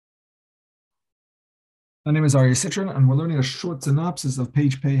My name is Aryeh Citron, and we're learning a short synopsis of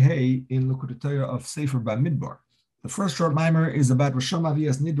page Pei Hey in Likkutei of Sefer Bamidbar. The first short mimer is about Rishon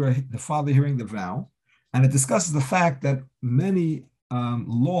Avias Nidra, the father hearing the vow, and it discusses the fact that many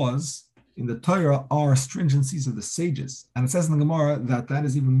laws in the Torah are stringencies of the sages. And it says in the Gemara that that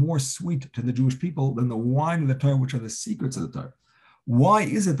is even more sweet to the Jewish people than the wine of the Torah, which are the secrets of the Torah. Why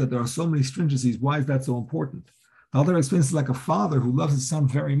is it that there are so many stringencies? Why is that so important? The Alter explains it like a father who loves his son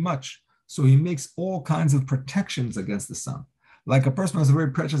very much. So he makes all kinds of protections against the son. Like a person who has a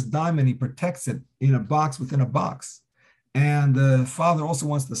very precious diamond, he protects it in a box within a box. And the father also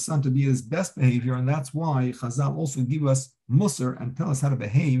wants the son to be his best behavior. And that's why Chazal also give us musar and tell us how to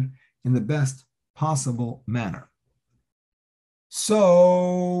behave in the best possible manner.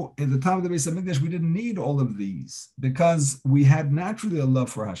 So in the time of the Beis HaMikdash, we didn't need all of these because we had naturally a love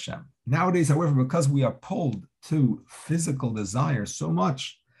for Hashem. Nowadays, however, because we are pulled to physical desire so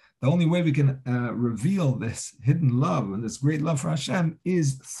much, the only way we can reveal this hidden love and this great love for Hashem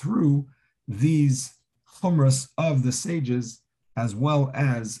is through these chumras of the sages, as well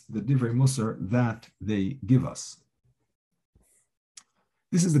as the divrei musar that they give us.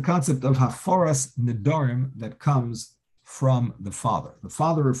 This is the concept of haforas nedarim that comes from the Father. The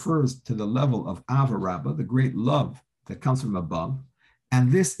Father refers to the level of Ava Rabbah, the great love that comes from above,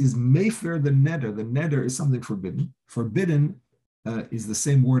 and this is mefer the neder. The neder is something forbidden. Forbidden is the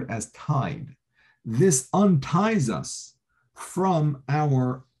same word as tied. This unties us from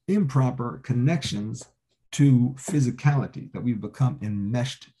our improper connections to physicality that we've become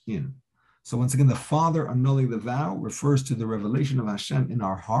enmeshed in. So once again, the Father annulling the vow refers to the revelation of Hashem in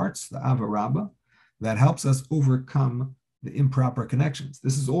our hearts, the Ava Rabbah, that helps us overcome the improper connections.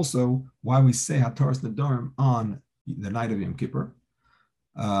 This is also why we say Hataras Nedarim on the night of Yom Kippur,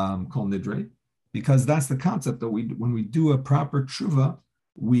 called Nidre, because that's the concept that when we do a proper tshuva,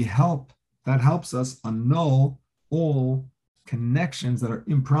 that helps us annul all connections that are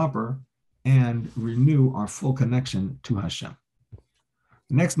improper and renew our full connection to Hashem.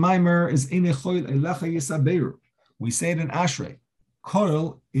 The next mimer is Einechoil Elecha Yisaberu. We say it in Ashrei.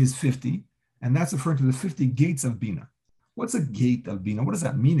 Koil is 50, and that's referring to the 50 gates of Bina. What's a gate of Bina? What does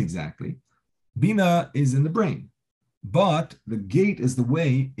that mean exactly? Bina is in the brain. But the gate is the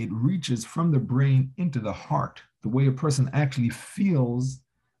way it reaches from the brain into the heart, the way a person actually feels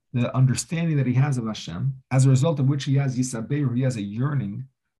the understanding that he has of Hashem, as a result of which he has Yisabeir, he has a yearning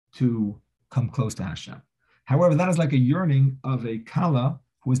to come close to Hashem. However, that is like a yearning of a Kala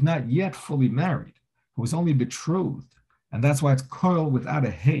who is not yet fully married, who is only betrothed. And that's why it's Koil without a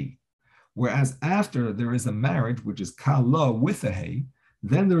Hey. Whereas after there is a marriage, which is Kala with a Hey,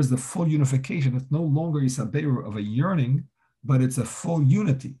 then there is the full unification. It's no longer Yisabeir of a yearning, but it's a full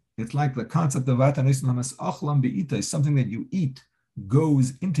unity. It's like the concept of something that you eat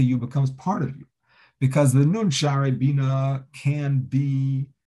goes into you, becomes part of you. Because the Nun Share Bina can be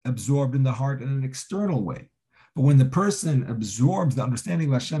absorbed in the heart in an external way. But when the person absorbs the understanding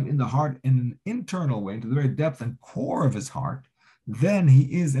of Hashem in the heart in an internal way, into the very depth and core of his heart, then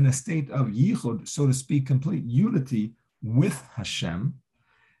he is in a state of yichud, so to speak, complete unity with Hashem.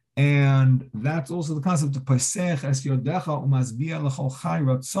 And that's also the concept of Pesach es yodecha umasbia l'chol chai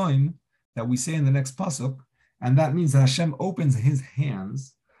ratzoin that we say in the next pasuk, and that means that Hashem opens His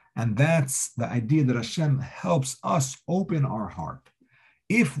hands, and that's the idea that Hashem helps us open our heart.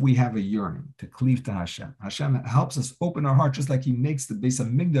 If we have a yearning to cleave to Hashem, Hashem helps us open our heart, just like He makes the Beis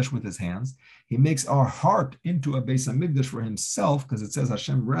HaMikdash with His hands. He makes our heart into a Beis HaMikdash for Himself, because it says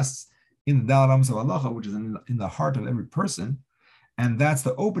Hashem rests in the Daled Amos of Halacha, which is in the heart of every person. And that's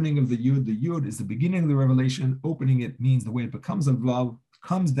the opening of the Yud. The Yud is the beginning of the revelation. Opening it means the way it becomes a Vav,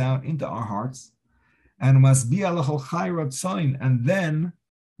 comes down into our hearts. And Masbia l'chol chai ratzoin. And then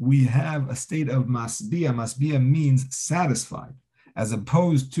we have a state of Masbia. Masbia means satisfied, as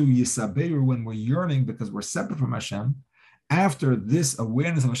opposed to Yisabeir when we're yearning because we're separate from Hashem. After this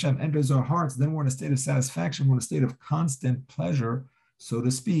awareness of Hashem enters our hearts, then we're in a state of satisfaction. We're in a state of constant pleasure, so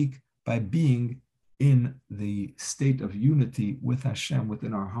to speak, by being in the state of unity with Hashem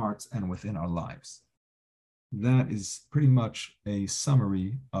within our hearts and within our lives. That is pretty much a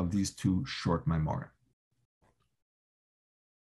summary of these two short memoirs.